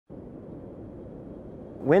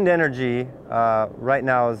Wind energy right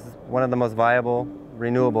now is one of the most viable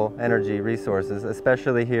renewable energy resources,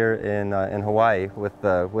 especially here in Hawaii with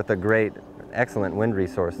the great, excellent wind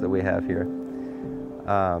resource that we have here.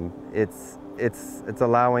 It's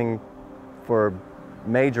allowing for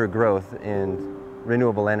major growth in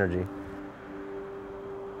renewable energy.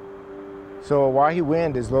 So Auwahi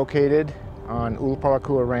Wind is located on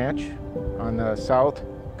Ulupalakua Ranch on the south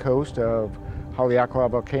coast of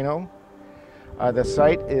Haleakala volcano. The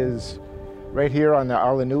site is right here on the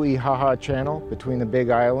Aulunui-Haha Channel between the Big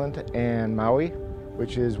Island and Maui,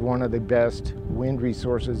 which is one of the best wind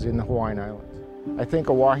resources in the Hawaiian Islands. I think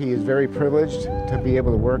Auwahi is very privileged to be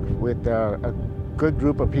able to work with a good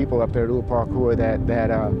group of people up there at Ulupalakua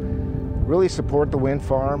that really support the wind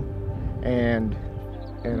farm and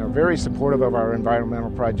are very supportive of our environmental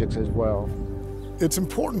projects as well. It's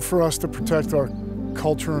important for us to protect our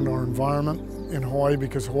culture and our environment in Hawaii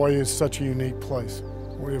because Hawaii is such a unique place.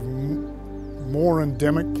 We have more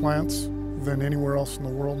endemic plants than anywhere else in the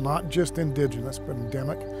world, not just indigenous, but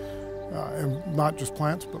endemic. And not just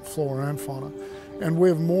plants, but flora and fauna. And we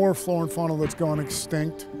have more flora and fauna that's gone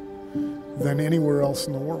extinct than anywhere else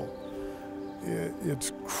in the world.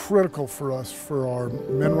 It's critical for us for our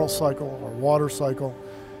mineral cycle, our water cycle,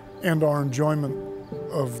 and our enjoyment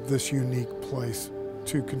of this unique place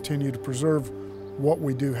to continue to preserve what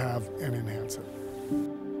we do have and enhance it.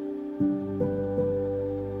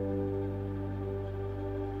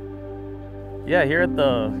 Yeah, here at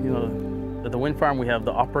the wind farm, we have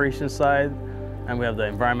the operations side and we have the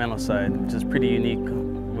environmental side, which is pretty unique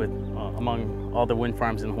with among all the wind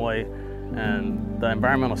farms in Hawaii. And the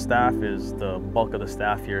environmental staff is the bulk of the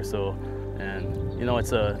staff here. So, and you know,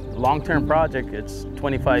 it's a long-term project. It's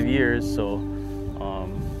 25 years. So,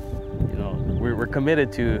 you know, we're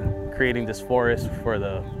committed to creating this forest for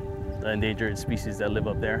the endangered species that live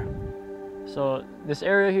up there. So this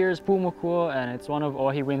area here is Pu'umakua, and it's one of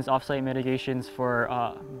Auwahi Wind's off-site mitigations for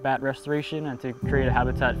bat restoration and to create a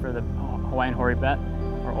habitat for the Hawaiian hoary bat,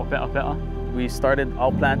 or ope'ape'a. We started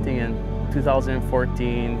outplanting in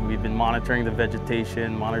 2014. We've been monitoring the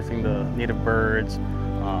vegetation, monitoring the native birds,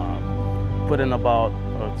 put in about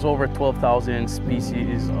it's over 12,000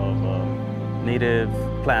 species of native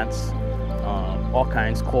plants, all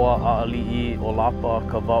kinds, koa, a'ali'i, olapa,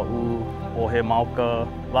 kawa'u, ohe mauka,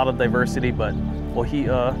 a lot of diversity, but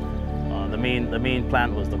ohia, the main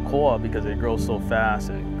plant was the koa because it grows so fast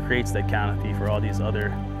and creates that canopy for all these other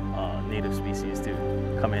native species to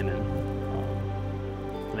come in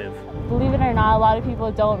and live. Believe it or not, a lot of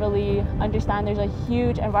people don't really understand there's a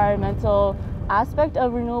huge environmental aspect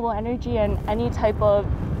of renewable energy and any type of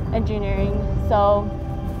engineering. So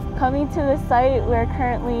coming to the site, we're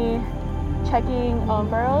currently checking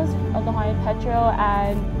burrows of the Hawaiian petrel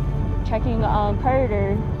and checking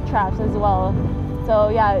predator traps as well. So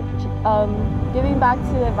yeah, giving back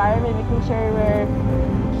to the environment, making sure we're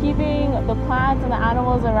keeping the plants and the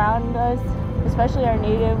animals around us, especially our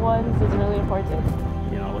native ones, is really important.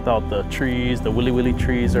 You know, without the trees, the willy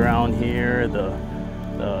trees around here,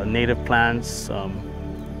 the native plants,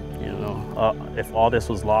 you know, if all this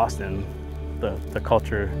was lost, then the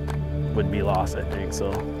culture would be lost, I think.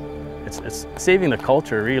 So it's saving the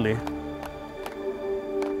culture, really.